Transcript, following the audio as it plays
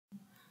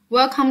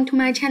Welcome to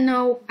my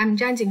channel. I'm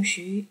Zhang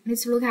Jingxu.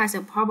 Let's look at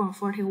the problem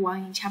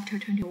 41 in chapter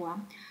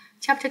 21.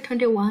 Chapter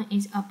 21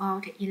 is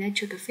about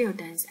electric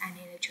fields and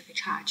electric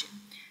charge.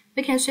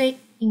 We can say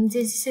in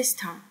this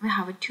system we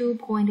have 2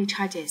 point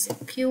charges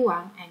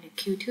Q1 and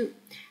Q2,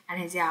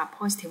 and they are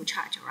positive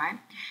charge, right?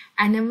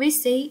 And we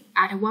see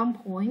at one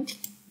point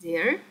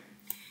there,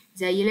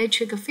 the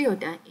electric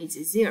field is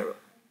 0.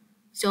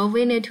 So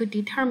we need to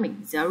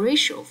determine the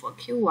ratio for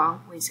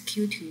Q1 with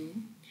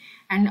Q2.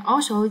 And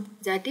also,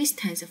 the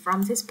distance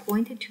from this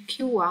point to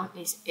Q1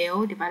 is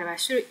L divided by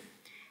 3.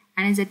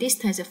 And the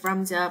distance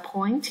from the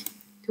point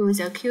to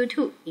the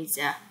Q2 is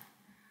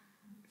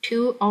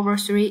 2 over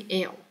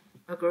 3L.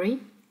 Agree?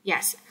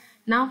 Yes.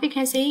 Now we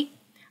can see,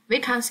 we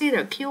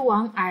consider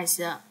Q1 as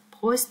a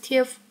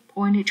positive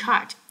point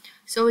charge.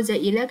 So the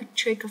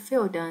electric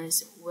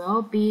fields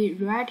will be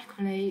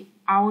radically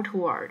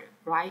outward,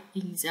 right,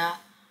 in the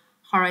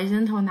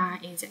horizontal line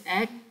in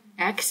the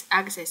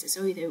x-axis,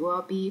 so it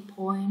will be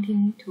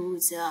pointing to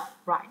the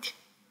right.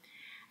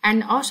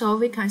 And also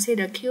we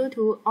consider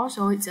Q2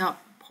 also is a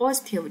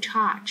positive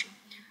charge,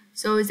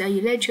 so the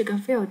electric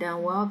field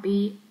will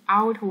be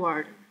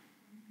outward,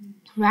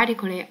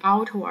 radically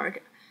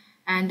outward,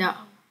 and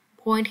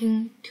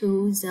pointing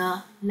to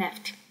the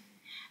left.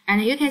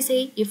 And you can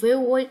see if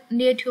we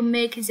need to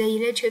make the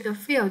electric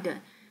field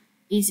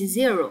is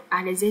 0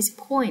 at this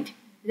point,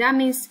 that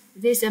means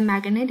this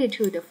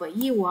magnitude for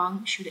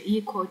E1 should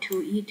equal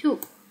to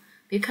E2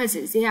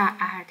 because they are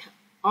at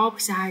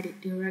opposite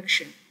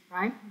direction,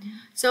 right?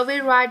 So we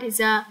write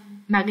the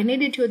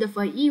magnitude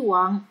for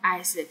E1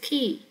 as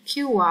K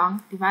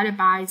Q1 divided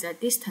by the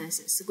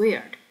distance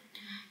squared.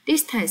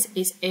 Distance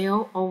is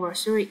L over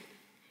 3.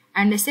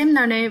 And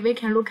similarly, we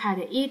can look at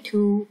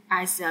E2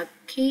 as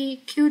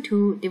K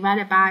Q2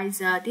 divided by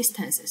the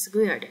distance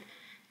squared.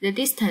 The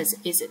distance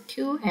is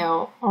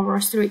 2L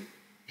over 3.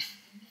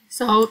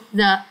 So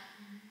the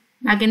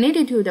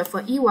magnitude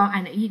for E1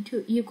 and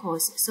E2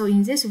 equals. So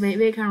in this way,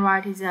 we can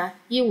write the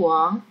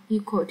E1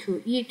 equal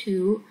to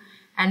E2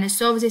 and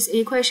solve this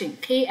equation.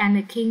 K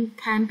and K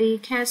can be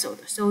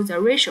cancelled. So the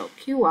ratio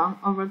Q1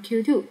 over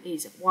Q2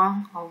 is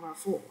 1 over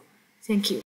 4. Thank you.